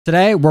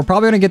Today, we're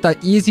probably going to get the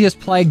easiest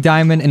plague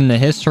diamond in the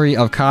history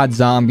of COD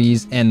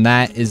Zombies, and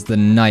that is the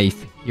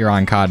knife here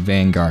on COD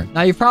Vanguard.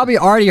 Now, you've probably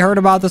already heard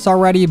about this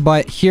already,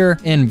 but here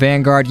in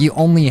Vanguard, you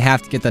only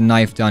have to get the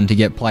knife done to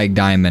get plague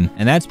diamond.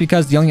 And that's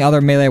because the only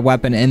other melee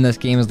weapon in this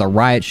game is the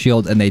riot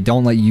shield, and they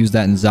don't let you use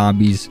that in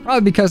zombies.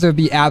 Probably because it would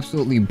be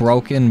absolutely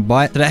broken,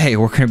 but today,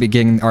 we're going to be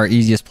getting our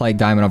easiest plague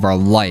diamond of our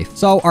life.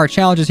 So, our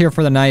challenge is here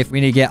for the knife.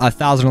 We need to get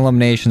 1,000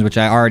 eliminations, which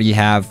I already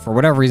have. For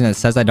whatever reason, it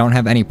says I don't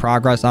have any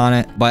progress on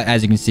it, but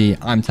as you can see,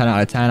 I'm 10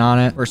 out of 10 on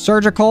it. For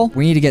surgical,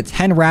 we need to get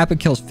 10 rapid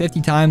kills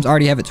 50 times.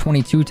 Already have it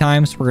 22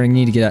 times. We're going to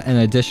need to get an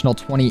additional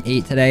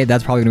 28 today.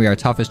 That's probably gonna be our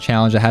toughest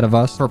challenge ahead of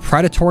us. For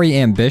predatory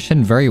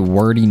ambition, very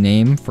wordy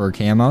name for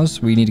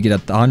camos, we need to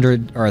get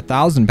 100 or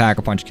 1,000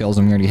 pack-a-punch kills,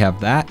 and we already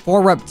have that.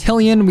 For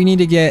reptilian, we need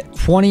to get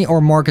 20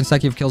 or more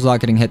consecutive kills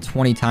without getting hit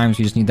 20 times.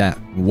 We just need that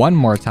one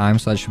more time,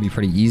 so that should be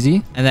pretty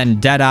easy. And then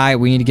Deadeye,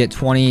 we need to get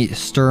 20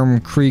 Sturm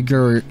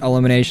Krieger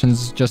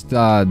eliminations, just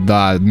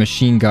the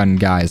machine gun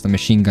guys, the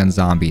machine gun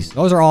zombies.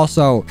 Those are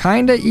also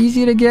kind of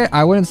easy to get.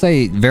 I wouldn't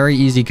say very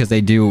easy because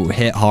they do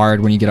hit hard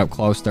when you get up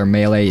close. Their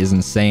melee is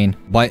insane,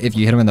 but if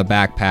you hit them in the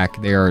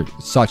backpack, they are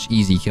such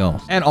easy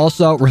kills. And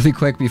also, really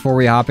quick before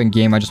we hop in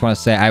game, I just want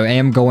to say I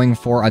am going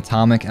for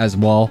atomic as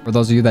well. For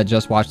those of you that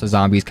just watched the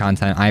zombies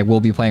content, I will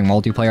be playing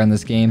multiplayer in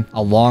this game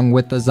along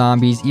with the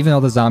zombies, even though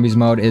the zombies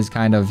mode is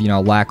kind of, you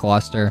know,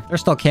 lackluster. There's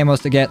still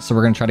camos to get, so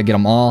we're going to try to get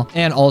them all.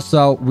 And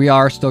also, we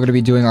are still going to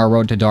be doing our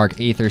Road to Dark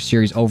Aether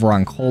series over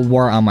on Cold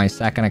War on my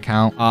second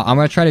account. I'm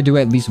going to try to do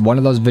at least one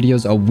of those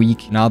videos a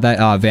week now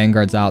that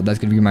Vanguard's out. That's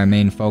going to be my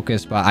main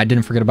focus, but I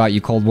didn't forget about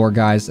you Cold War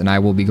guys, and I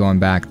will be going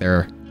back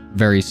there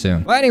very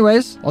soon. But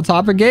anyways, let's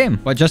hop in game.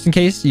 But just in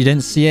case you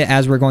didn't see it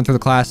as we're going through the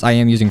class, I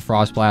am using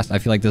Frost Blast. I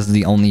feel like this is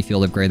the only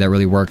field upgrade that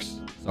really works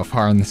so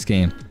far in this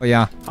game. But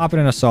yeah, hopping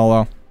in a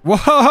solo.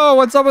 Whoa,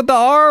 what's up with the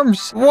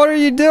arms? What are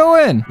you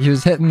doing? He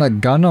was hitting the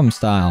Gundam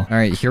style. All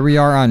right, here we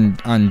are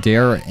on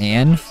Dare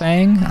and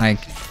Fang.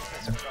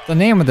 The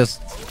name of this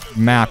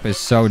map is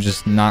so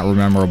just not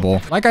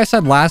rememberable. Like I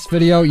said last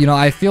video, you know,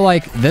 I feel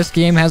like this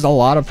game has a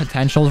lot of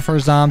potential for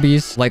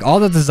zombies. Like, all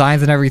the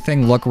designs and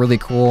everything look really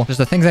cool. Just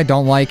the things I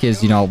don't like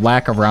is, you know,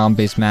 lack of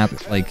round-based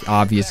map, like,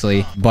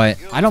 obviously. But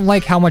I don't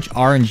like how much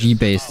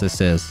RNG-based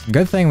this is.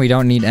 Good thing we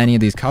don't need any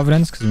of these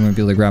covenants, because we won't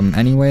be able to grab them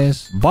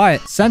anyways.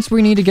 But since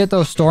we need to get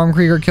those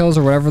Stormkrieger kills,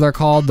 or whatever they're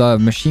called, the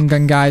machine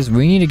gun guys,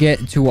 we need to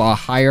get to a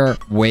higher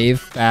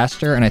wave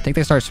faster. And I think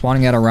they start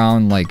spawning at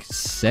around, like,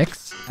 6.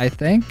 I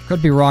think.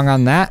 Could be wrong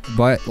on that,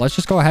 but let's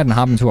just go ahead and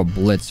hop into a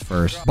blitz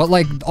first. But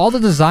like, all the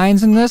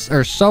designs in this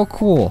are so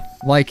cool.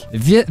 Like,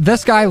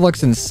 this guy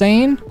looks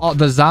insane. All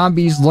the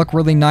zombies look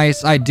really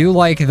nice. I do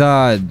like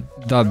the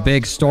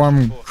big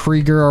Storm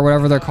Krieger or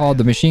whatever they're called.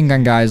 The machine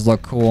gun guys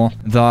look cool.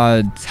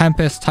 The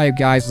Tempest type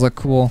guys look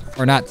cool.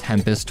 Or not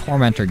Tempest,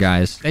 Tormentor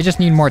guys. They just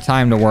need more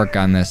time to work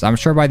on this. I'm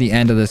sure by the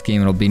end of this game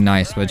it'll be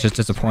nice, but it's just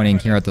disappointing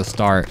here at the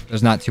start.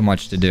 There's not too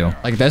much to do.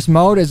 Like, this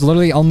mode is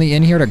literally only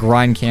in here to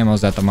grind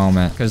camos at the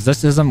moment, because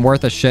this isn't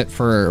worth a shit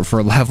for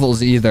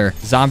levels either.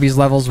 Zombies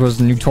levels was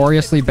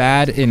notoriously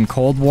bad in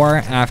Cold War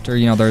after,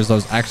 you know, there's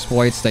those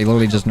exploits. They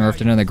literally just nerfed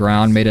it into the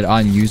ground, made it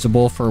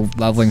unusable for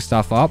leveling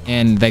stuff up,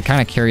 and they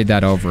kind of carried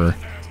that over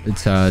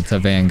to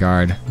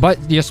Vanguard. But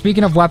yeah,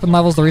 speaking of weapon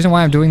levels, the reason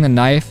why I'm doing the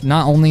knife,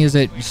 not only is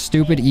it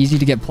stupid easy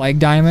to get plague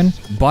diamond,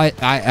 but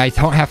I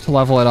don't have to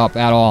level it up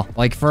at all.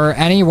 Like, for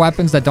any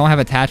weapons that don't have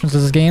attachments to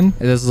this game,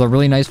 this is a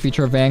really nice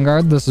feature of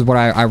Vanguard. This is what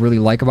I really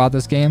like about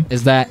this game,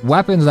 is that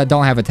weapons that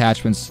don't have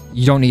attachments,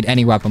 you don't need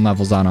any weapon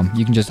levels on them.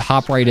 You can just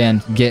hop right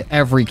in, get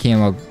every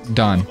camo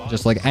done.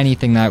 Just like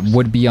anything that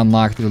would be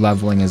unlocked through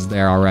leveling is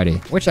there already,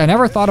 which I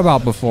never thought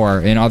about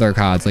before in other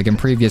CODs, like in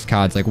previous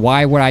CODs. Like,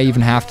 why would I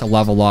even have to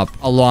level up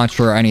a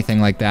launcher or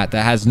anything like that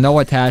has no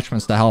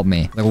attachments to help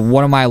me? Like,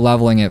 what am I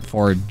leveling it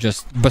for,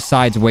 just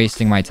besides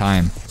wasting my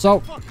time?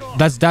 So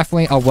that's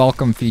definitely a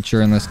welcome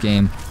feature in this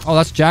game. Oh,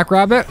 that's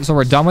Jackrabbit. So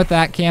we're done with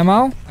that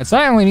camo. It's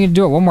not, I only need to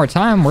do it one more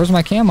time. Where's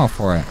my camo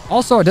for it?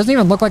 Also, it doesn't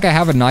even look like I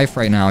have a knife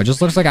right now. It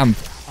just looks like I'm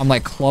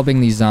like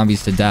clubbing these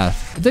zombies to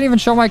death. It didn't even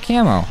show my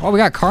camo. Oh, we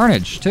got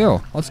Carnage too.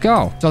 Let's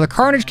go. So the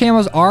Carnage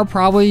camos are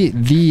probably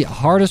the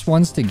hardest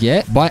ones to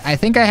get, but I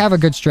think I have a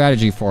good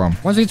strategy for them.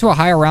 Once we get to a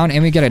higher round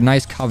and we get a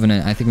nice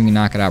Covenant, I think we can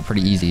knock it out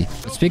pretty easy.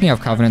 But speaking of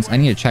Covenants, I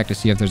need to check to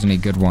see if there's any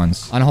good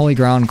ones. Unholy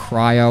Ground,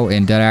 Cryo,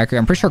 and Dead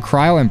Accurate. I'm pretty sure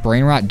Cryo and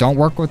Brain Rot don't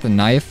work with the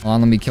knife.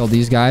 Let me kill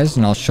these guys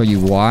and I'll show you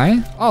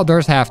why. Oh,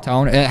 there's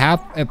Halftone.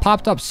 It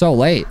popped up so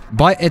late,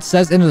 but it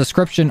says in the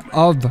description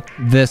of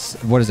this,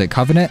 what is it,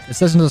 Covenant? It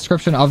says in the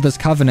description of this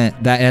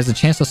Covenant that it has a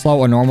chance to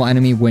slow a normal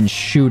enemy when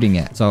shooting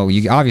it. So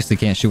you obviously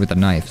can't shoot with a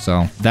knife,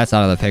 so that's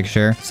out of the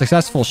picture.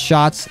 Successful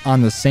shots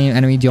on the same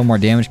enemy deal more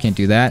damage. Can't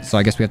do that, so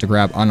I guess we have to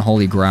grab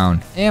Unholy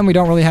Ground. And we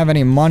don't really have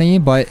any money,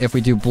 but if we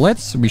do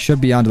Blitz, we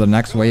should be on to the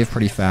next wave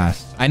pretty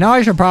fast. I know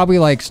I should probably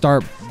like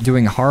start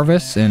doing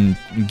harvests and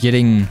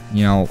getting,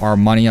 you know, our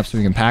money up so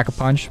we can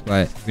pack-a-punch,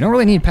 but we don't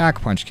really need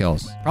pack-a-punch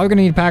kills. Probably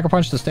gonna need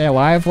pack-a-punch to stay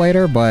alive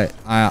later, but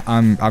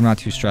I'm not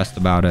too stressed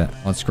about it.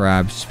 Let's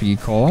grab speed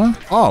cola.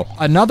 Oh,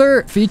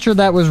 another feature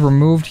that was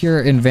removed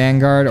here in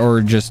Vanguard,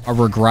 or just a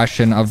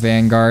regression of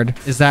Vanguard,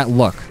 is that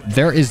look,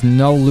 there is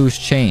no loose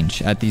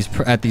change at these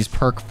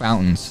perk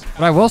fountains.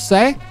 But I will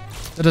say,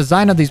 the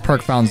design of these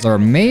perk fountains are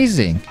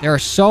amazing. They are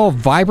so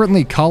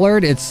vibrantly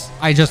colored.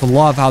 I just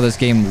love how this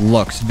game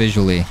looks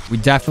visually. We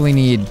definitely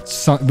need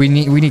we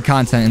need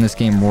content in this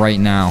game right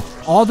now.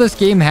 All this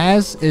game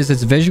has is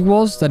its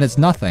visuals, then it's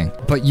nothing.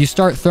 But you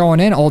start throwing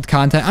in old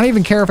content. I don't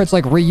even care if it's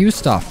like reused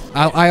stuff.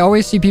 I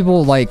always see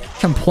people like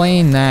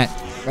complain that,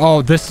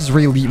 oh, this is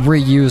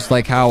reused,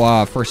 like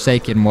how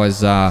Forsaken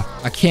was a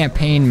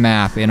campaign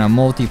map and a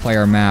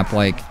multiplayer map,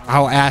 like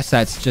how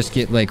assets just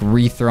get like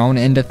rethrown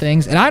into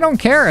things. And I don't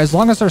care as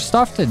long as there's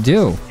stuff to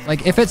do.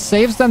 Like if it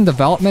saves them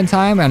development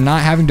time and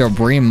not having to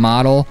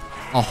remodel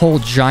a whole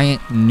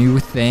giant new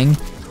thing,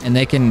 and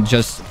they can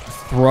just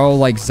throw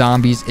like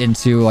zombies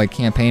into like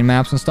campaign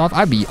maps and stuff,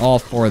 I'd be all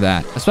for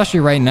that. Especially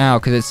right now,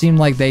 because it seemed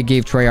like they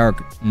gave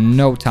Treyarch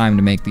no time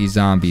to make these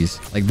zombies.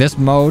 Like this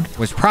mode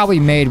was probably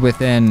made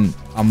within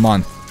a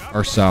month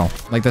or so.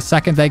 Like the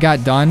second they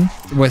got done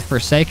with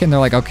Forsaken, they're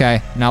like,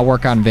 okay, now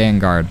work on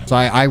Vanguard. So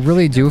I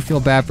really do feel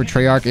bad for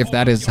Treyarch if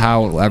that is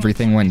how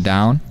everything went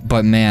down.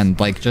 But man,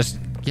 like just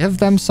give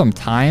them some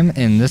time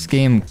and this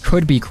game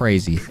could be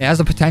crazy. It has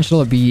the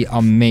potential to be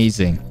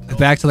amazing.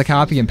 Back to the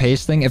copy and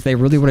paste thing. If they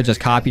really would have just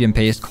copied and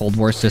pasted Cold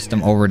War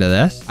system over to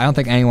this, I don't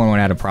think anyone would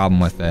have had a problem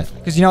with it.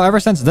 Because, you know, ever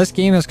since this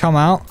game has come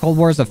out, Cold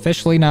War is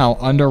officially now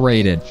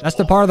underrated. That's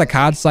the part of the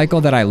COD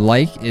cycle that I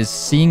like, is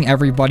seeing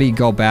everybody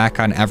go back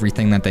on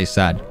everything that they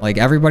said. Like,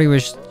 everybody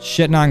was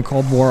shitting on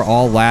Cold War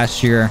all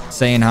last year,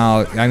 saying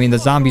how, I mean, the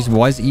zombies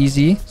was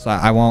easy, so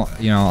I won't,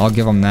 you know, I'll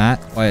give them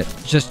that. But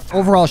just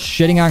overall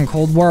shitting on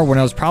Cold War when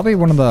it was probably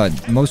one of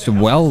the most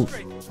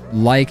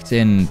well-liked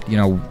and, you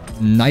know,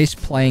 nice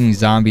playing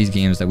zombies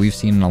games that we've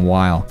seen in a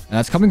while. And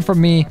that's coming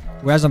from me,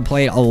 who hasn't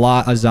played a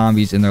lot of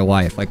zombies in their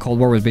life. Like Cold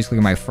War was basically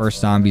my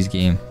first zombies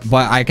game,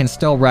 but I can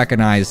still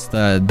recognize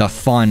the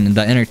fun,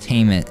 the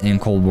entertainment in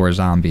Cold War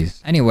zombies.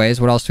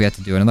 Anyways, what else do we have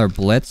to do? Another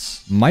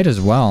blitz? Might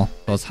as well.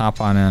 So let's hop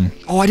on in.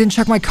 Oh, I didn't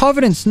check my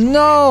covenants.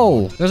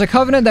 No! There's a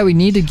covenant that we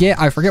need to get.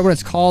 I forget what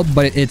it's called,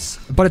 but it's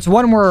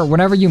one where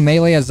whenever you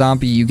melee a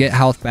zombie, you get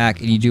health back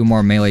and you do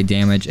more melee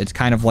damage. It's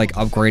kind of like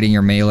upgrading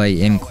your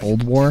melee in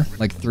Cold War,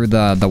 like through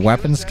the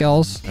weapon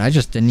skills. I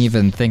just didn't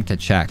even think to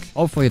check.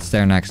 Hopefully it's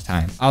there next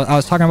time. I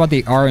was talking about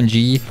the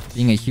RNG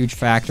being a huge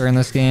factor in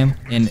this game,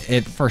 and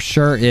it for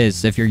sure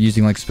is if you're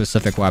using like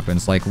specific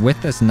weapons. Like with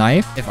this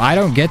knife, if I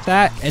don't get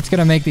that, it's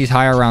gonna make these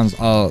higher rounds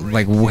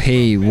like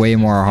way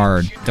more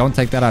hard. Don't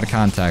take that out of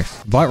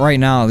context. But right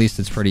now, at least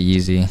it's pretty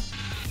easy.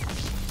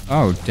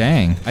 Oh,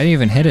 dang. I didn't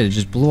even hit it. It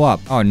just blew up.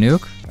 Oh,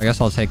 nuke? I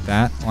guess I'll take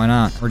that. Why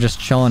not? We're just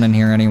chilling in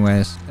here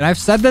anyways. And I've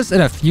said this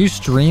in a few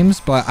streams,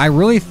 but I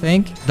really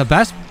think the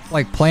best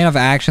like plan of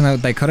action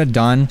that they could have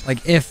done,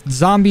 like if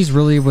zombies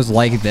really was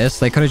like this,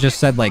 they could have just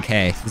said like,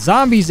 hey,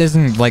 zombies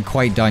isn't like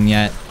quite done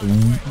yet,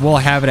 we'll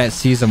have it at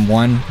season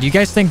 1. Do you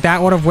guys think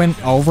that would have went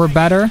over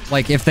better?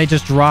 Like if they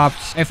just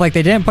dropped, if like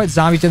they didn't put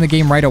zombies in the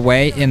game right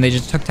away and they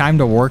just took time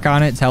to work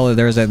on it till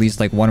there's at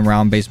least like one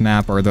round based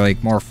map, or they're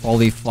like more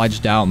fully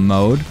fledged out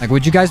mode. Like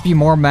would you guys be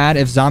more mad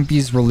if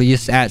zombies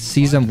released at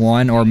season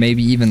 1 or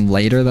maybe even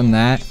later than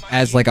that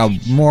as like a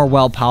more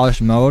well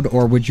polished mode,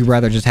 or would you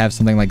rather just have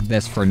something like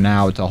this for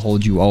now to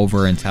hold you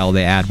over until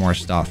they add more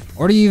stuff?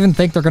 Or do you even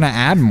think they're gonna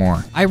add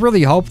more? I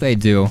really hope they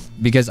do,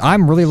 because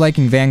I'm really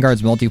liking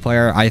Vanguard's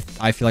multiplayer.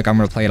 I feel like I'm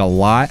gonna play it a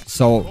lot,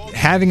 so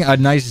having a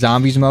nice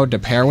zombies mode to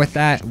pair with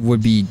that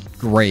would be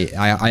great.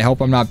 I hope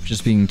I'm not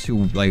just being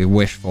too like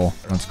wishful.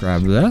 Let's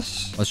grab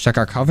this. Let's check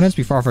our covenants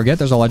before I forget.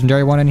 There's a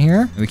legendary one in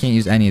here. We can't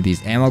use any of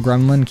these. Ammo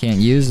gremlin can't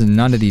use, and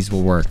none of these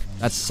will work.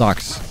 That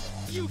sucks.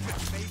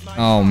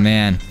 Oh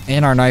man,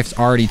 and our knife's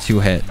already 2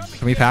 hit.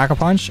 Can we pack a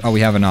punch? Oh,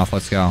 we have enough.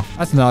 Let's go.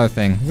 That's another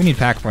thing. We need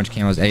pack a punch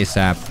camos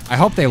ASAP. I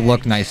hope they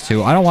look nice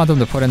too. I don't want them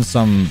to put in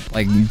some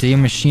like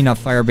Machina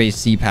Firebase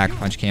C pack a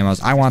punch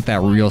camos. I want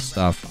that real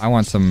stuff. I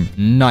want some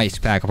nice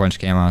pack a punch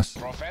camos.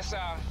 Professor,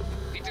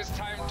 it is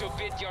time to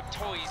bid your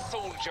toy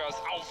soldiers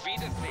auf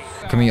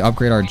Wiedersehen. Can we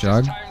upgrade our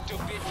jug?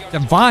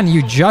 Devon,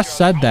 you just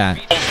said that.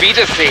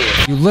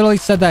 You literally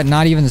said that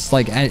not even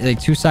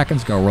like 2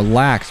 seconds ago.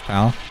 Relax,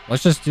 pal.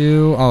 Let's just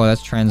do... Oh,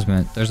 that's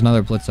transmit. There's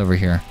another blitz over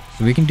here.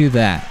 So we can do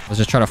that. Let's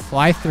just try to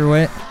fly through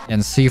it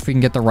and see if we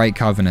can get the right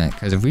covenant.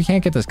 Because if we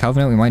can't get this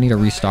covenant, we might need to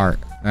restart.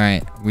 All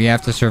right. We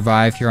have to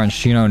survive here on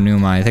Shino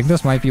Numa. I think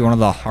this might be one of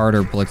the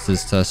harder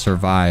blitzes to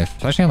survive.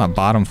 Especially on the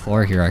bottom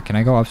floor here. Can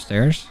I go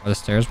upstairs? Are the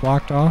stairs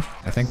blocked off?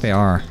 I think they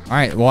are. All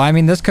right. Well, I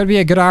mean, this could be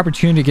a good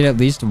opportunity to get at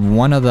least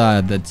one of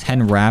the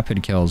 10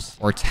 rapid kills.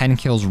 Or 10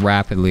 kills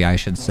rapidly, I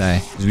should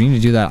say. Because we need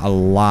to do that a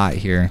lot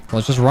here. So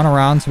let's just run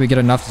around so we get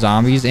enough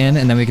zombies in.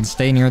 And then we can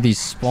stay near these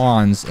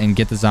spawns and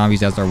get the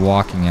zombies as they're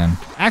walking in.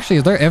 spawn. Actually,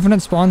 is there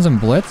infinite spawns in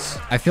Blitz?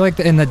 I feel like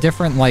in the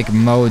different like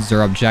modes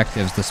or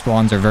objectives, the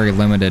spawns are very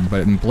limited,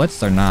 but in Blitz,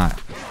 they're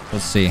not.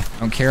 Let's see.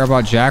 Don't care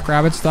about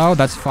jackrabbits though.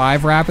 That's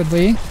 5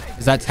 rapidly.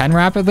 Is that 10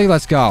 rapidly?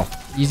 Let's go.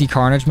 Easy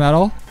carnage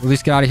medal. At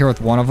least get out of here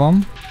with one of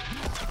them.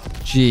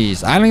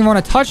 Jeez, I don't even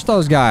want to touch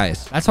those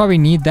guys. That's why we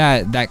need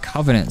that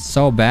covenant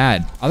so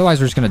bad. Otherwise,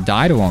 we're just going to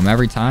die to them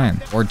every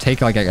time. Or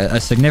take like a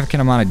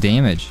significant amount of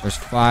damage. There's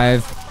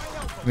 5.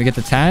 Can we get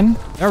to 10?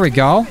 There we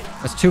go.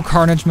 That's 2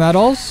 carnage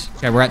medals.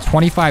 Okay, we're at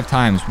 25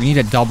 times. We need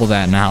to double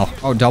that now.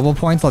 Oh, double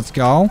points. Let's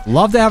go.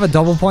 Love to have a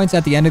double points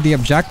at the end of the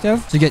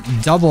objective to get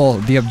double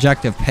the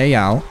objective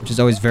payout, which is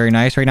always very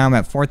nice. Right now, I'm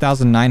at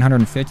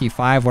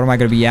 4,955. What am I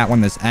going to be at when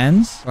this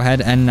ends? Go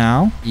ahead, end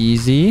now.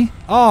 Easy.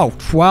 Oh,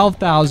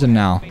 12,000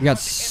 now. We got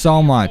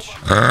so much.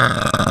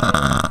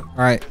 All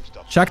right.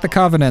 Check the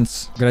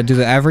covenants. I'm gonna do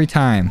that every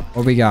time.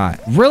 What we got?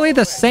 Really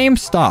the same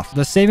stuff.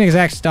 The same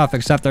exact stuff,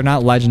 except they're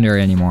not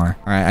legendary anymore.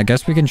 All right, I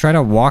guess we can try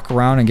to walk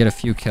around and get a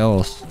few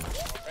kills.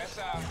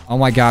 Oh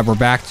my god, we're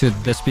back to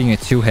this being a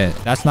 2-hit.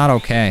 That's not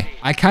okay.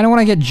 I kind of want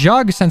to get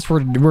Jug since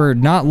we're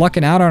not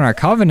lucking out on our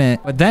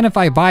covenant. But then if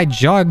I buy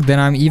Jug, then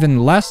I'm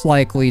even less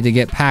likely to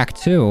get pack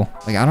 2.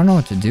 Like, I don't know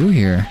what to do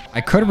here. I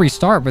could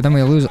restart, but then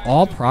we lose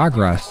all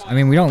progress. I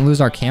mean, we don't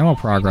lose our camo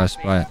progress,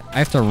 but I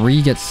have to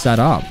re-get set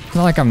up. It's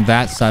not like I'm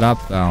that set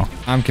up, though.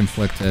 I'm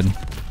conflicted.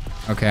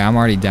 Okay, I'm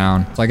already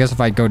down. So I guess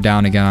if I go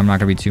down again, I'm not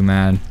gonna be too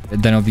mad.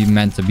 Then it'll be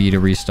meant to be to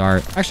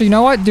restart. Actually, you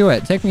know what? Do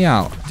it. Take me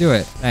out. Do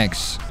it.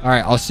 Thanks. All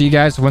right, I'll see you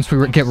guys once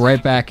we get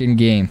right back in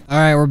game. All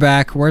right, we're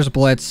back. Where's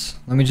Blitz?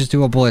 Let me just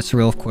do a Blitz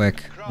real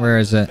quick. Where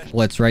is it?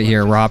 Blitz right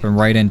here. We're hopping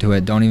right into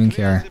it. Don't even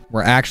care.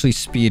 We're actually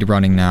speed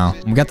running now.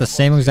 We got the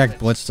same exact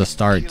Blitz to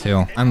start,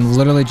 too. I'm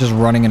literally just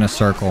running in a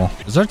circle.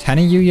 Is there 10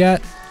 of you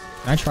yet?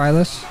 Can I try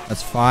this?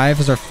 That's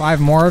 5. Is there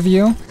 5 more of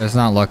you? It's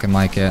not looking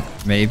like it.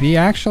 Maybe,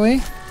 actually?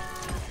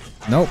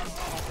 Nope.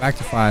 Back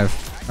to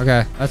 5.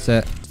 Okay, that's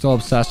it. Still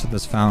obsessed with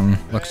this fountain.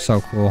 Looks so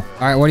cool. All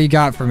right, what do you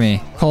got for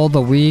me? Cold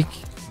the weak.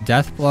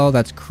 Death blow,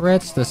 that's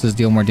crits. This is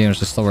deal more damage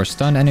to slower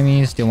stunned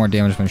enemies. Deal more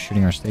damage when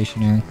shooting or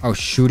stationary. Oh,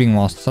 shooting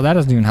while... So that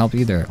doesn't even help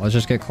either. Let's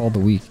just get cold the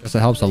weak. Guess it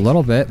helps a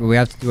little bit, but we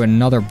have to do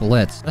another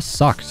blitz. That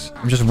sucks.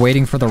 I'm just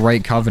waiting for the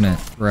right covenant.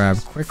 Grab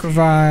quick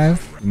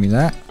revive. Give me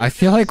that. I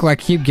feel like I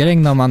keep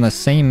getting them on the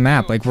same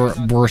map. Like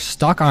we're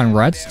stuck on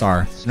Red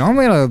Star.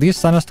 Normally it'll at least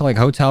send us to like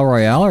Hotel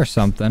Royale or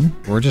something.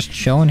 We're just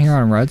chilling here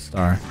on Red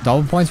Star.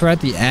 Double points right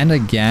at the end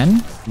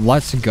again.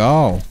 Let's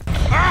go.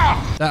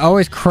 That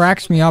always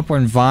cracks me up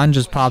when Vaughn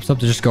just pops up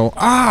to just go,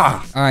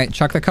 ah! All right,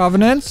 check the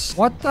covenants.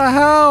 What the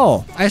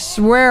hell? I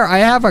swear I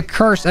have a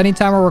curse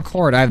anytime I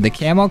record. I have the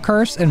camo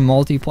curse in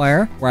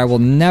multiplayer where I will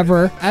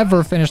never,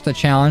 ever finish the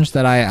challenge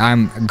that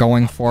I'm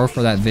going for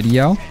that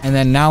video. And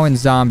then now in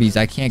zombies,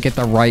 I can't get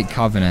the right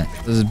covenant.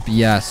 This is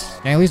BS.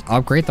 Can I at least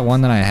upgrade the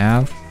one that I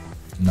have?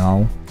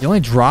 No. The only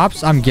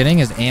drops I'm getting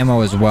is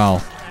ammo as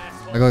well.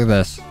 Look at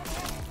this.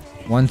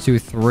 1, 2,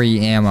 3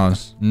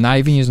 ammos. I'm not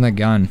even using a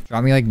gun.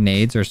 Drop me like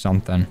nades or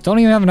something. Don't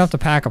even have enough to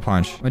pack a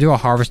punch. I'm gonna do a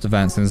harvest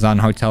event since it's on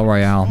Hotel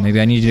Royale.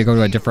 Maybe I need you to go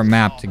to a different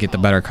map to get the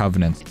better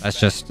covenants. That's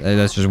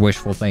just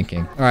wishful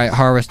thinking. All right,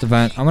 harvest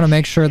event. I'm gonna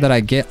make sure that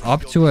I get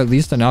up to at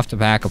least enough to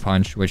pack a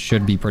punch, which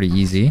should be pretty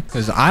easy.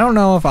 Because I don't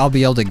know if I'll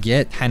be able to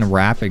get 10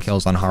 rapid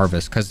kills on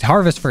harvest. Because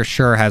harvest for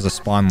sure has a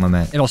spawn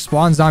limit. It'll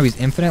spawn zombies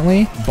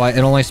infinitely, but it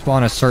only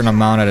spawn a certain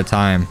amount at a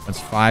time. That's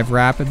 5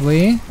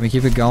 rapidly. Can we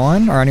keep it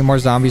going? Are any more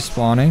zombies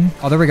spawning?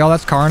 Oh, there we go.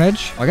 That's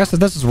carnage. Well, I guess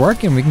if this is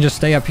working, we can just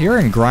stay up here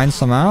and grind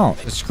some out.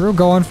 Screw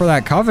going for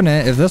that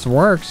covenant if this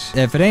works.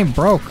 If it ain't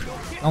broke,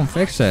 don't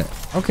fix it.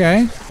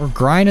 Okay. We're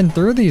grinding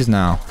through these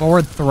now.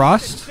 Forward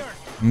thrust.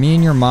 Me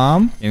and your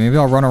mom. Yeah, maybe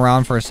I'll run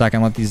around for a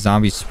second, let these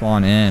zombies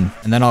spawn in.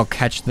 And then I'll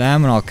catch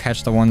them, and I'll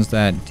catch the ones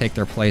that take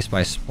their place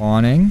by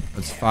spawning.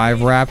 That's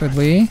 5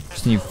 rapidly.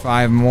 Just need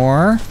 5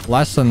 more.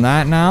 Less than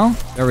that now.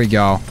 There we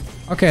go.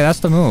 Okay, that's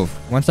the move.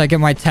 Once I get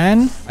my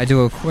 10, I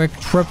do a quick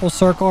triple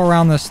circle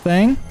around this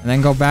thing, and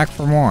then go back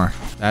for more.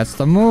 That's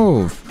the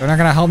move. They're not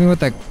going to help me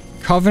with the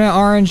Covenant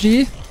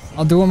RNG.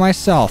 I'll do it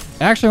myself.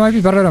 It actually might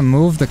be better to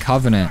move the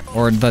Covenant,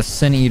 or the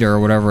Sin Eater, or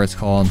whatever it's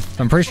called.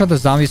 I'm pretty sure the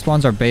zombie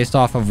spawns are based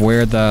off of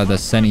where the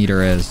Sin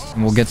Eater is.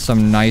 And we'll get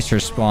some nicer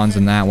spawns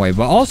in that way.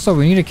 But also,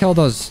 we need to kill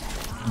those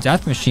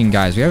death machine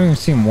guys. We haven't even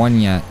seen one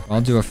yet.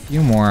 I'll do a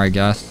few more, I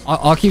guess.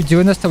 I'll keep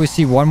doing this till we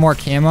see one more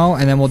camo,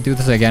 and then we'll do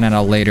this again at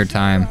a later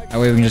time. That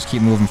way we can just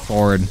keep moving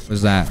forward. What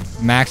was that?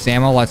 Max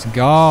ammo. Let's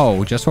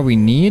go. Just what we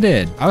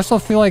needed. I also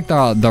feel like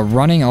the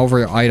running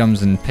over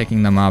items and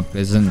picking them up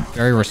isn't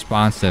very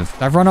responsive.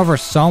 I've run over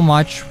so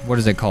much, what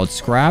is it called?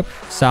 Scrap?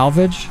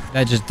 Salvage?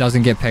 That just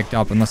doesn't get picked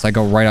up unless I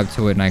go right up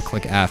to it and I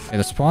click F. Okay,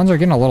 the spawns are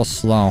getting a little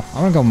slow.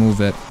 I'm gonna go move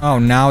it. Oh,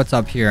 now it's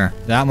up here.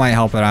 That might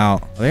help it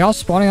out. Are they all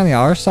spawning on the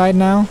other side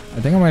now?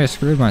 I think I might have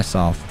screwed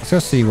myself. Let's go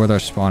see where they're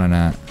spawning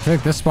at. I feel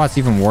like this spot's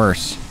even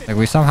worse. Like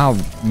we somehow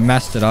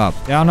messed it up.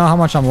 Yeah, I don't know how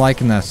much I'm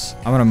liking this.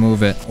 I'm gonna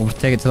move it. We'll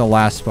take it to the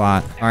last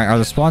spot. All right, are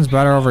the spawns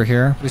better over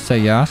here? Please say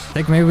yes. I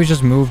think maybe we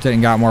just moved it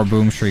and got more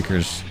boom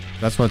shriekers.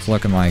 That's what it's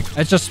looking like.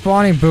 It's just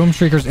spawning boom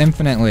shriekers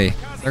infinitely.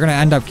 They're gonna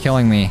end up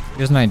killing me.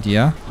 Here's an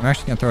idea. I'm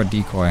actually gonna throw a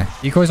decoy.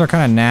 Decoys are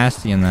kind of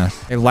nasty in this.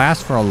 They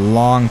last for a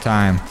long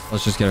time.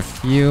 Let's just get a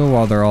few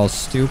while they're all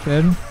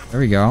stupid. There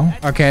we go.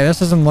 Okay,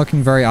 this isn't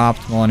looking very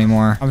optimal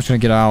anymore. I'm just gonna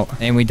get out.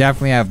 And we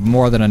definitely have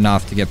more than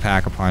enough to get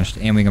pack-a-punched.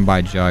 And we can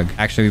buy Jug.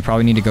 Actually, we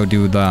probably need to go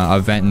do the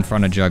event in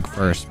front of Jug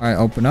first. All right,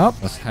 open up.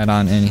 Let's head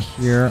on in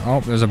here. Oh,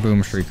 there's a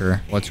boom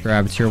shrieker. Let's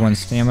grab tier 1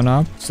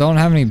 stamina. Still don't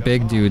have any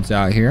big dudes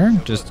out here.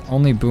 Just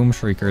only boom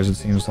shriekers, it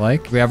seems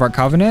like. Do we have our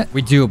covenant?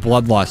 We do.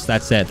 Bloodlust.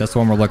 That's it. That's the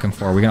one we're looking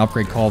for. We can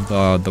upgrade Call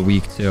of the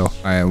Week, too. All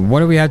right, what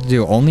do we have to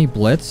do? Only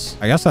Blitz?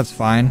 I guess that's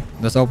fine.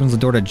 This opens the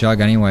door to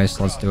Jug anyway,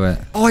 so let's do it.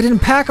 Oh, I didn't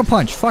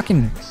pack-a-punch.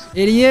 Fucking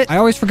idiot. I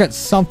always forget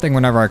something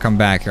whenever I come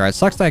back here. It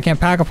sucks that I can't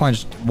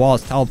pack-a-punch while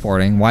it's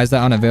teleporting. Why is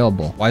that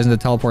unavailable? Why doesn't the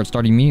teleport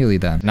start immediately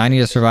then? And I need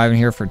to survive in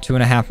here for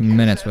 2.5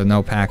 minutes with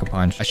no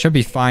pack-a-punch. I should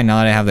be fine now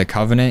that I have the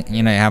covenant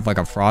and I have like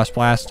a frost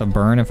blast to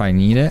burn if I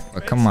need it.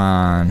 But come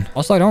on.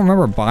 Also, I don't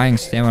remember buying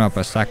stamina up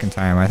a second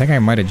time. I think I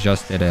might have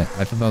just did it.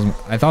 I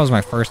thought it was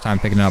my first time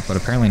picking it up, but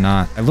apparently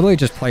not. I literally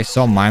just play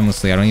so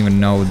mindlessly. I don't even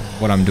know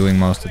what I'm doing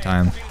most of the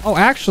time. Oh,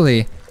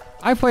 actually,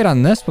 I played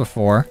on this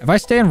before. If I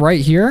stand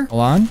right here,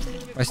 hold on.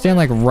 If I stand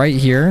like right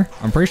here,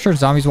 I'm pretty sure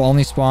zombies will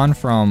only spawn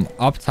from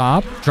up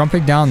top,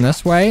 jumping down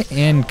this way,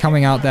 and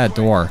coming out that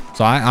door.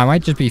 So I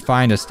might just be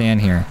fine to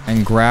stand here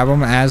and grab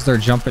them as they're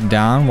jumping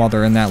down while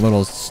they're in that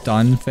little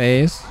stun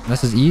phase.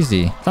 This is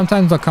easy.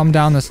 Sometimes they'll come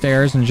down the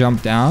stairs and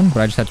jump down,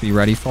 but I just have to be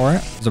ready for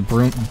it. There's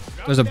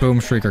a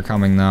boom shrieker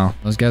coming though.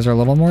 Those guys are a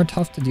little more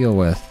tough to deal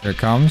with. Here it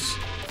comes.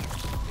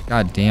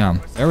 God damn.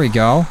 There we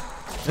go.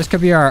 This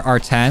could be our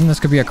 10. This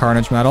could be a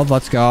Carnage Medal.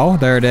 Let's go.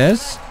 There it is.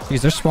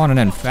 Jeez, they're spawning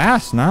in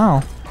fast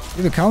now.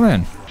 Keep it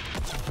coming.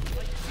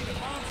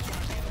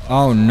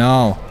 Oh,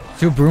 no.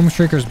 2 Boom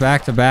Shriekers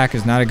back to back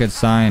is not a good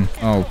sign.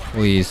 Oh,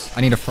 please.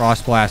 I need a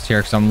Frost Blast here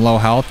because I'm low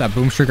health. That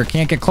Boom Shrieker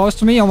can't get close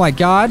to me. Oh, my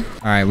God.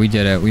 All right, we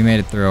did it. We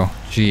made it through.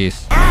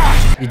 Jeez.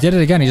 He did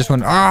it again. He just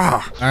went,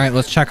 ah. All right,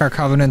 let's check our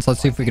covenants. Let's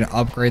see if we can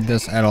upgrade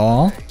this at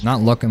all.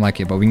 Not looking like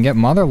it, but we can get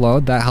Mother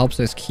Load. That helps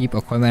us keep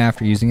equipment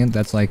after using it.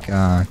 That's like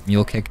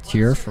Mule Kick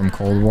tier from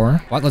Cold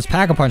War. But let's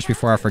Pack-a-Punch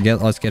before I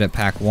forget. Let's get it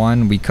pack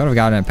 1. We could have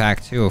gotten it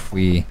pack 2 if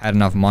we had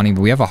enough money,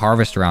 but we have a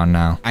harvest round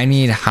now. I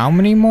need how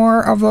many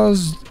more of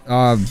those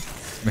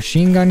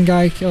machine gun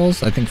guy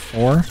kills? I think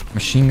 4.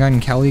 Machine gun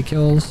Kelly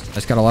kills. I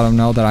just gotta let them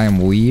know that I am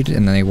weed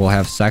and then they will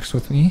have sex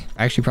with me.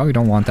 I actually probably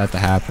don't want that to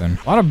happen.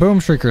 A lot of boom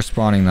shriekers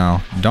spawning though.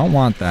 Don't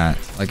want that.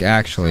 Like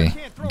actually,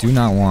 do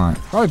not want.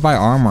 Probably buy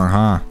armor,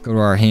 huh? Go to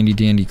our handy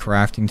dandy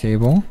crafting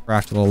table.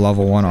 Craft a little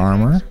level 1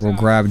 armor. We'll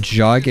grab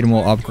Jug and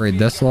we'll upgrade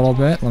this a little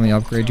bit. Let me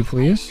upgrade you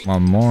please.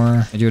 One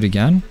more. I do it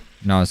again?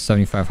 No, it's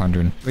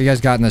 7,500. What do you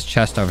guys got in this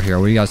chest over here?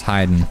 What are you guys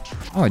hiding?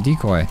 Oh, a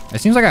decoy. It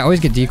seems like I always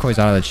get decoys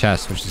out of the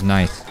chest, which is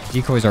nice.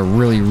 Decoys are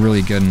really,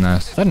 really good in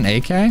this. Is that an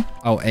AK?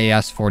 Oh,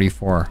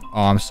 AS-44.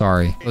 Oh, I'm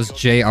sorry. Those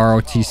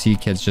JROTC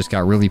kids just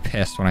got really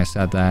pissed when I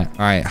said that.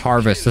 All right,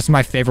 harvest. This is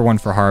my favorite one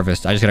for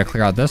harvest. I just gotta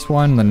clear out this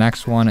one, the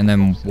next one, and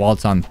then while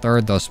it's on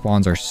 3rd, those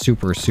spawns are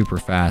super, super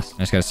fast. I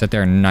just gotta sit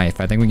there and knife.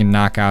 I think we can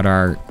knock out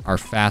our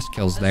fast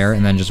kills there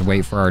and then just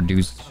wait for our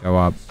dudes to show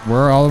up.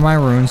 Where are all of my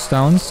rune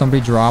stones?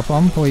 Somebody drop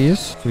them, please,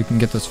 so we can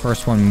get this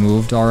first one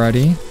moved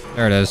already.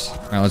 There it is.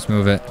 All right, let's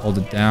move it. Hold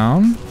it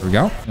down. There we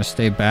go. Just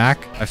stay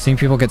back. I've seen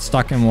people get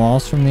stuck in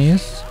walls from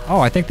these. Oh,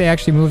 I think they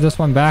actually moved this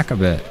one back a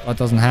bit. That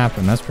doesn't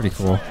happen. That's pretty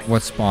cool.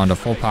 What spawned? A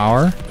full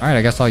power? All right,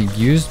 I guess I'll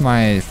use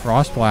my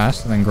Frost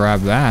Blast and then grab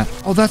that.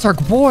 Oh, that's our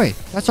boy.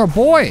 That's our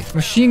boy.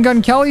 Machine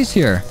Gun Kelly's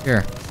here.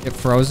 Here, get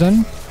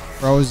frozen.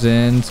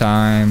 Frozen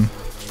time.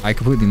 I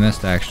completely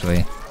missed,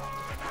 actually.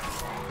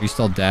 Are you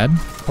still dead?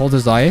 Cold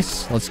as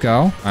ice. Let's go.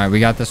 All right, we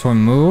got this one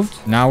moved.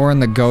 Now we're in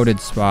the goated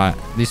spot.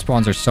 These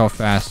spawns are so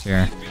fast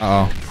here.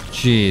 Uh-oh.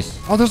 Jeez.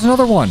 Oh, there's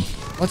another one.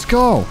 Let's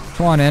go.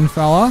 Come on in,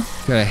 fella.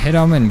 Gotta hit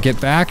him and get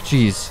back.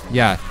 Jeez.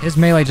 Yeah, his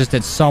melee just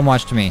did so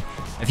much to me.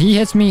 If he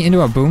hits me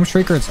into a boom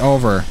shrieker, it's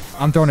over.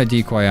 I'm throwing a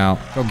decoy out.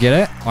 Go get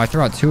it. Oh, I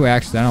threw out 2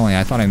 accidentally.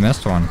 I thought I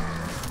missed one.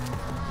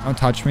 Don't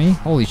touch me.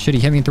 Holy shit, he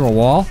hit me through a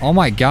wall. Oh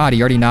my God,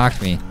 he already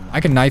knocked me. I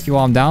can knife you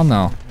while I'm down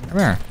though. Come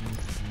here.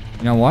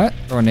 You know what?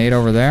 Throw a nade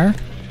over there.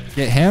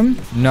 Get him.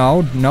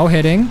 No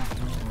hitting.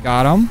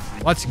 Got him.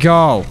 Let's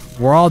go.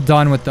 We're all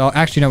done with those.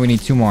 Actually, no, we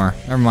need 2 more.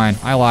 Never mind.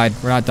 I lied.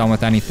 We're not done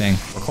with anything.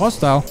 We're close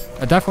though.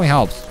 That definitely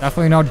helps.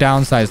 Definitely no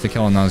downsides to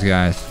killing those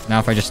guys. Now,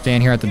 if I just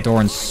stand here at the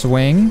door and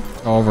swing,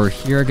 go over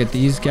here, get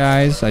these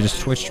guys. I just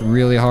switched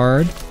really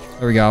hard.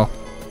 There we go.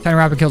 10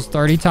 rapid kills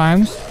 30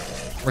 times.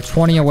 We're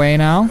 20 away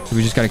now, so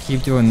we just got to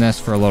keep doing this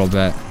for a little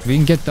bit. If we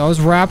can get those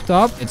wrapped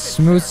up, it's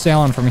smooth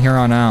sailing from here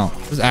on out.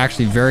 This is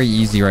actually very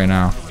easy right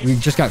now. We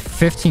just got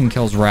 15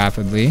 kills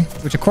rapidly,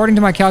 which according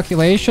to my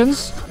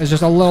calculations is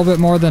just a little bit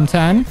more than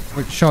 10,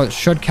 which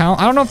should count.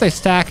 I don't know if they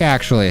stack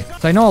actually.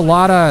 So I know a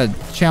lot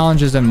of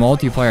challenges in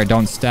multiplayer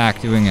don't stack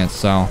doing it,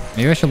 so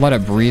maybe I should let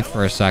it breathe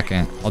for a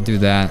second. I'll do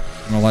that.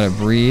 I'm gonna let it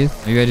breathe.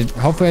 Maybe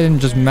hopefully I didn't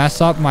just mess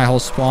up my whole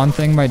spawn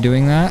thing by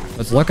doing that.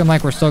 It's looking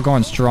like we're still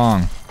going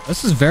strong.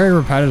 This is very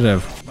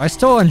repetitive. I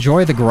still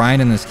enjoy the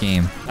grind in this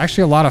game.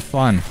 Actually a lot of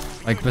fun.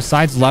 Like,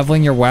 besides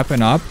leveling your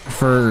weapon up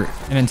for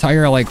an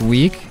entire, like,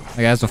 week, like,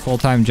 as a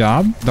full-time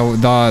job,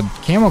 the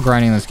camo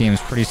grinding in this game is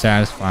pretty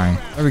satisfying.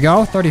 There we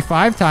go.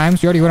 35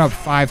 times. We already went up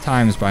 5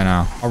 times by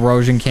now.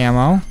 Erosion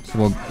camo. So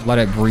we'll let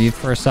it breathe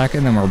for a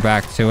second, then we're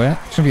back to it.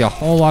 There's gonna be a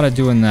whole lot of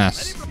doing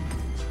this.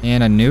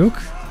 And a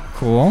nuke.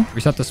 Cool.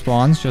 Reset the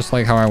spawns just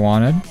like how I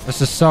wanted. This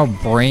is so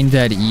brain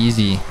dead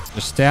easy.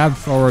 Just stab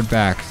forward,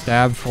 back.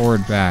 Stab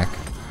forward, back.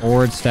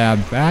 Forward,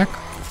 stab, back.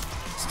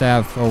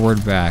 Stab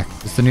forward, back.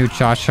 It's the new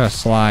cha-cha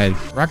slide.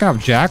 Racking up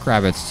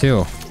jackrabbits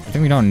too. I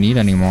think we don't need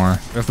any more.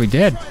 But if we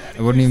did,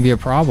 it wouldn't even be a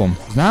problem.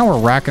 Now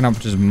we're racking up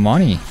just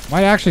money.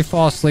 Might actually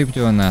fall asleep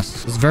doing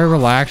this. It's very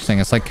relaxing.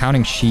 It's like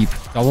counting sheep.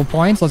 Double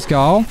points. Let's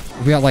go.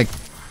 We got like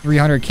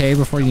 300k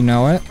before you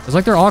know it. It's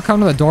like they're all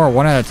coming to the door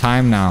one at a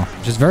time now,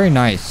 which is very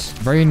nice.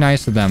 Very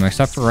nice of them,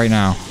 except for right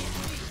now.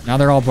 Now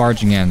they're all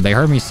barging in. They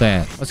heard me say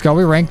it. Let's go.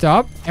 We ranked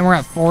up and we're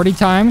at 40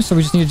 times. So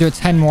we just need to do it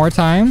 10 more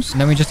times. And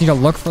then we just need to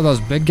look for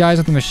those big guys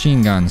with the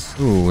machine guns.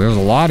 Ooh, there's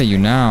a lot of you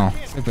now.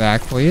 Get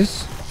back,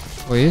 please.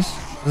 Please.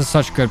 This is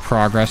such good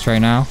progress right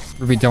now.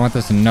 We'll be done with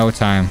this in no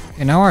time.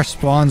 Okay, now our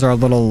spawns are a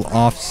little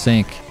off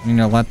sync. We need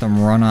to let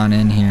them run on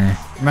in here.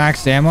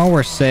 Max ammo,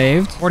 we're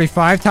saved.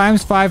 45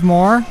 times, 5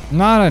 more.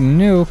 Not a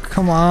nuke,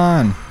 come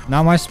on.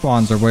 Now my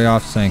spawns are way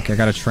off sync. I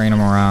gotta train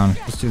them around.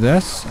 Let's do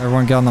this.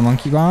 Everyone get on the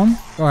monkey bomb.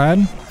 Go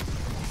ahead.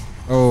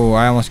 Oh,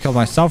 I almost killed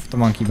myself with the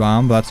monkey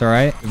bomb, but that's all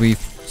right. Did we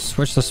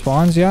switch the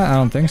spawns yet? I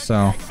don't think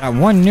so. That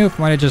one nuke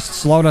might have just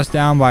slowed us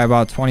down by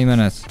about 20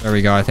 minutes. There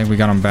we go. I think we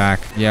got them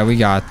back. Yeah, we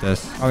got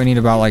this. Probably need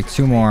about like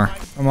 2 more.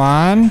 Come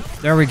on.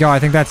 There we go. I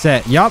think that's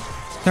it. Yup.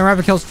 10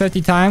 rapid kills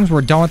 50 times. We're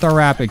done with our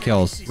rapid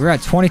kills. We're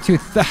at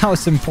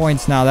 22,000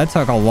 points now. That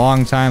took a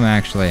long time,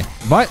 actually.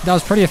 But that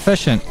was pretty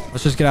efficient.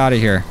 Let's just get out of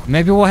here.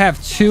 Maybe we'll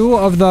have 2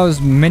 of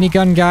those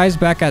minigun guys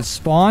back at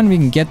spawn. We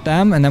can get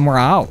them, and then we're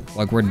out.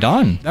 Like, we're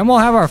done. Then we'll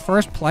have our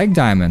first plague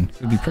diamond.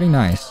 It would be pretty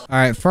nice. All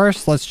right,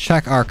 first, let's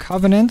check our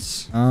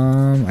covenants.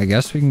 I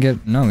guess we can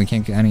get... No, we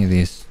can't get any of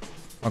these.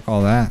 Fuck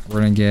all that. We're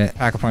gonna get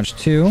Pack-a-Punch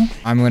 2.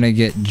 I'm gonna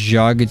get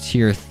Jug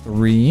tier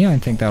 3. I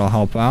think that'll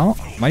help out.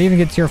 Might even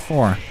get tier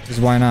 4. Because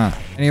why not?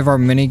 Any of our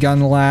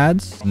minigun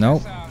lads?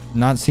 Nope.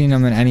 Not seeing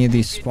them in any of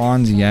these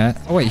spawns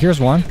yet. Oh, wait. Here's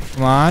one.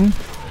 Come on.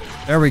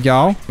 There we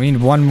go. We need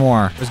 1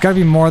 more. There's gotta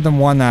be more than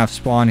 1 that have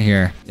spawned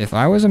here. If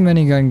I was a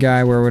minigun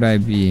guy, where would I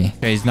be?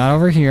 Okay, he's not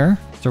over here.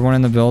 Is there one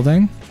in the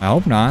building? I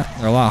hope not.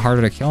 They're a lot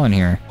harder to kill in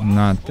here.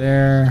 Not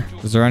there.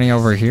 Is there any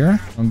over here?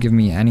 Don't give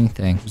me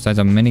anything besides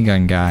a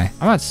minigun guy.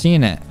 I'm not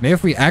seeing it. Maybe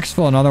if we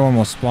exfil, another one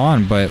will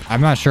spawn, but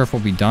I'm not sure if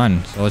we'll be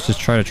done. So let's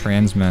just try to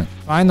transmit.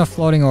 Find the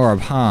floating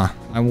orb, huh?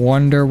 I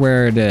wonder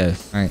where it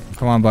is. All right,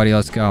 come on, buddy.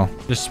 Let's go.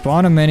 Just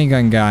spawn a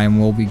minigun guy and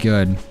we'll be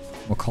good.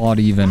 We'll call it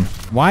even.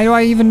 Why do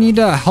I even need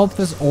to help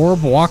this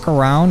orb walk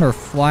around or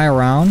fly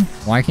around?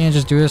 Why can't it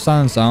just do this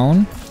on its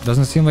own?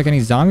 Doesn't seem like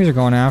any zombies are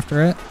going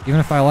after it. Even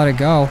if I let it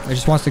go, it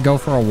just wants to go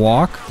for a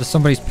walk. Is this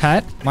somebody's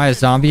pet? Am I a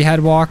zombie head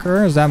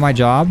walker? Is that my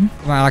job?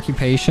 My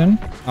occupation?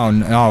 Oh,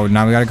 no.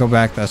 Now we got to go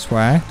back this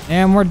way.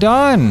 And we're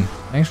done.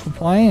 Thanks for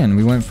playing.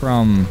 We went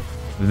from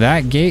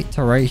that gate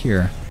to right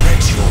here.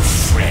 Let your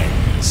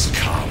friends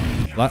come.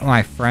 Let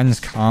my friends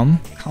come?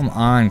 Come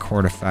on,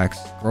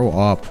 Cortifex. Grow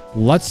up.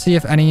 Let's see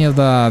if any of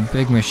the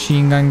big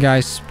machine gun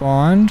guys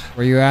spawned.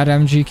 Were you at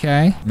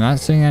MGK? I'm not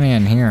seeing any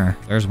in here.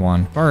 There's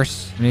one.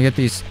 First, we need to get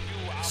these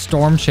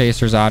storm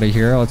chasers out of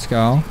here. Let's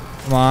go.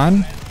 Come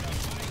on.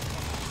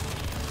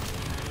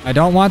 I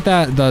don't want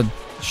the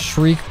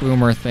shriek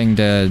boomer thing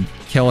to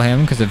kill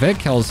him, because if it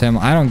kills him,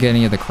 I don't get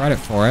any of the credit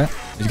for it.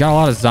 He's got a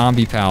lot of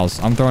zombie pals.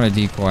 I'm throwing a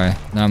decoy.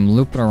 And I'm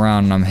looping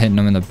around and I'm hitting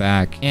them in the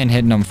back. And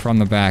hitting them from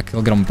the back.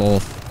 He'll get them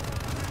both.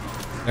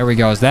 There we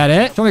go. Is that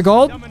it? Show me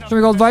gold. Show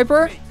me gold,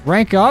 Viper.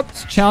 Rank up.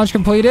 Challenge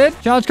completed.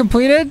 Challenge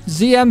completed.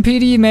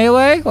 ZMPD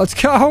melee. Let's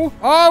go.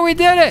 Oh, we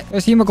did it.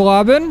 There's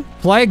hemoglobin.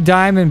 Plague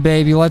diamond,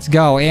 baby. Let's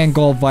go. And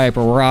gold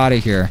Viper. We're out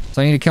of here.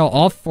 So I need to kill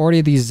all 40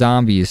 of these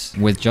zombies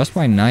with just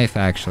my knife,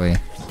 actually.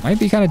 Might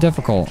be kind of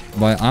difficult,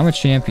 but I'm a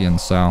champion,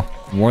 so...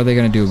 What are they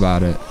going to do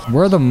about it?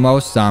 Where are the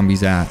most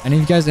zombies at? Any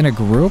of you guys in a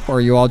group, or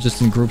are you all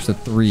just in groups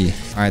of 3?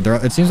 All right,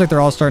 it seems like they're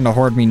all starting to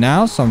horde me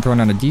now, so I'm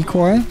throwing on a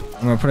decoy.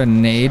 I'm going to put a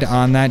nade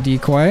on that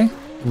decoy.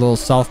 A little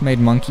self-made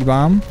monkey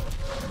bomb.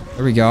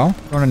 There we go.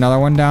 Throwing another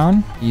one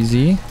down.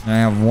 Easy. And I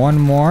have 1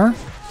 more,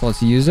 so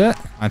let's use it.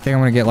 I think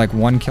I'm going to get like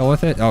 1 kill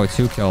with it. Oh,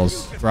 2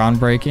 kills.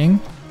 Groundbreaking.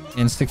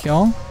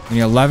 Insta-kill. We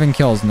need 11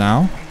 kills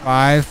now.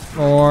 5,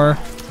 4,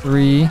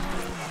 3,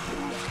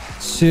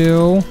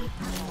 2,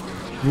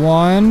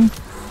 1.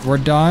 We're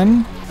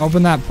done.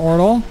 Open that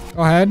portal.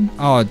 Go ahead.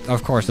 Oh,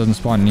 of course, it doesn't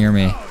spawn near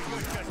me.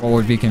 What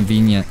would be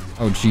convenient?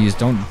 Oh, geez.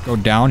 Don't go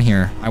down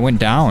here. I went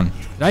down.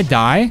 Did I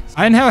die?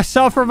 I didn't have a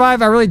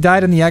self-revive. I really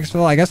died in the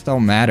exfil. I guess it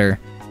don't matter.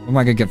 What am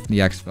I going to get from the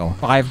exfil?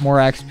 5 more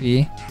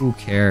XP? Who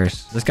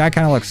cares? This guy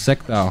kind of looks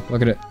sick, though.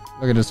 Look at it.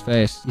 Look at his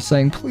face. He's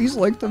saying, please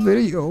like the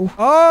video.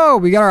 Oh,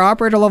 we got our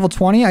operator level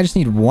 20. I just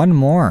need one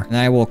more and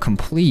I will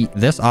complete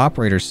this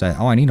operator set.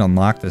 Oh, I need to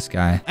unlock this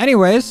guy.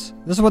 Anyways,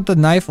 this is what the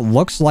knife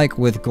looks like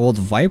with gold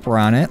viper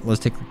on it. Let's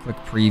take a quick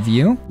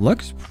preview.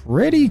 Looks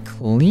pretty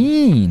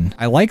clean.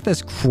 I like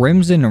this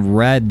crimson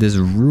red, this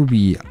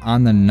ruby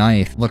on the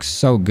knife. Looks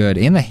so good.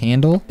 And the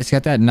handle, it's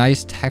got that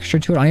nice texture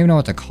to it. I don't even know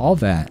what to call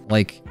that.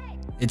 Like,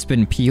 it's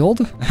been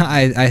peeled.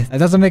 It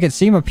doesn't make it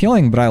seem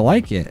appealing, but I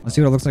like it. Let's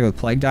see what it looks like with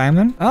Plague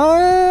Diamond.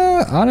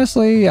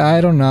 Honestly,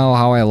 I don't know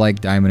how I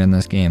like Diamond in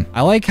this game.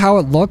 I like how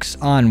it looks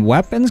on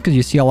weapons because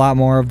you see a lot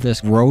more of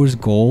this rose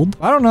gold.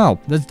 I don't know.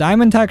 This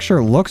Diamond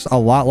texture looks a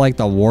lot like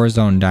the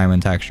Warzone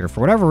Diamond texture.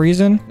 For whatever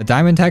reason, the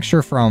Diamond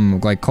texture from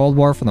like Cold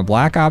War from the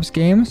Black Ops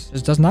games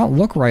just does not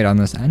look right on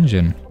this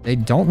engine. They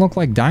don't look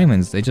like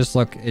diamonds. They just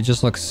look, it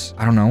just looks,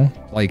 I don't know,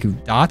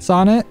 like dots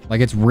on it. Like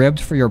it's ribbed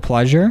for your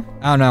pleasure.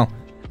 I don't know.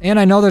 And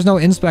I know there's no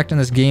inspect in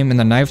this game and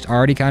the knife's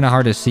already kind of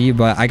hard to see,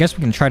 but I guess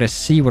we can try to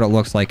see what it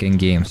looks like in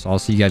game. So I'll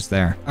see you guys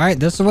there. All right,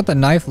 this is what the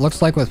knife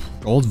looks like with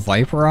gold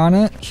viper on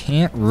it.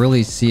 Can't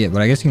really see it,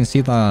 but I guess you can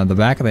see the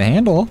back of the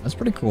handle. That's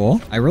pretty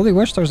cool. I really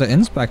wish there was an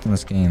inspect in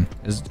this game.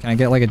 Can I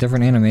get like a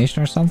different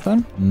animation or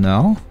something?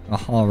 No?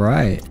 All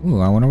right. Ooh,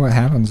 I wonder what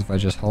happens if I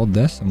just hold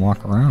this and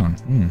walk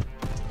around.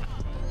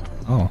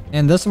 Oh,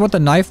 and this is what the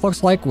knife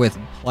looks like with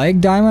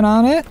Plague Diamond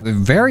on it.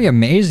 Very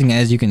amazing,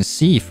 as you can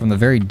see from the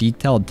very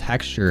detailed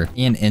texture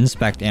and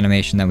inspect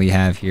animation that we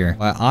have here.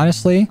 But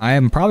honestly, I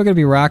am probably going to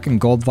be rocking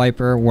Gold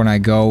Viper when I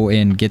go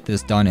and get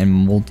this done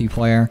in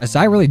multiplayer, as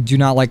I really do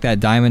not like that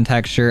diamond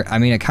texture. I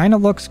mean, it kind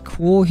of looks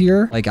cool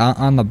here, like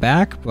on the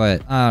back,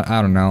 but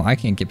I don't know. I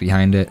can't get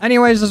behind it.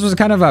 Anyways, this was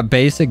kind of a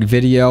basic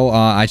video.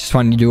 I just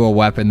wanted to do a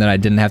weapon that I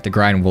didn't have to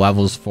grind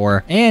levels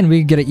for, and we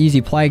could get an easy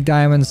Plague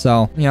Diamond.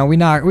 So, you know, we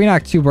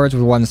knocked two birds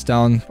with one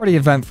stone. Pretty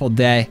eventful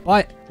day.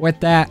 But with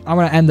that, I'm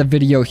going to end the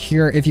video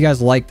here. If you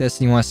guys like this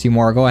and you want to see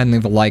more, go ahead and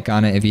leave a like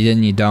on it. If you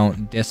didn't, you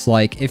don't.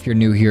 Dislike. If you're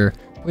new here,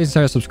 please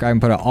consider subscribing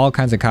and put out all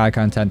kinds of COD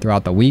content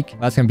throughout the week.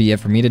 That's going to be it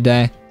for me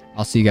today.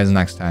 I'll see you guys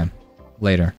next time. Later.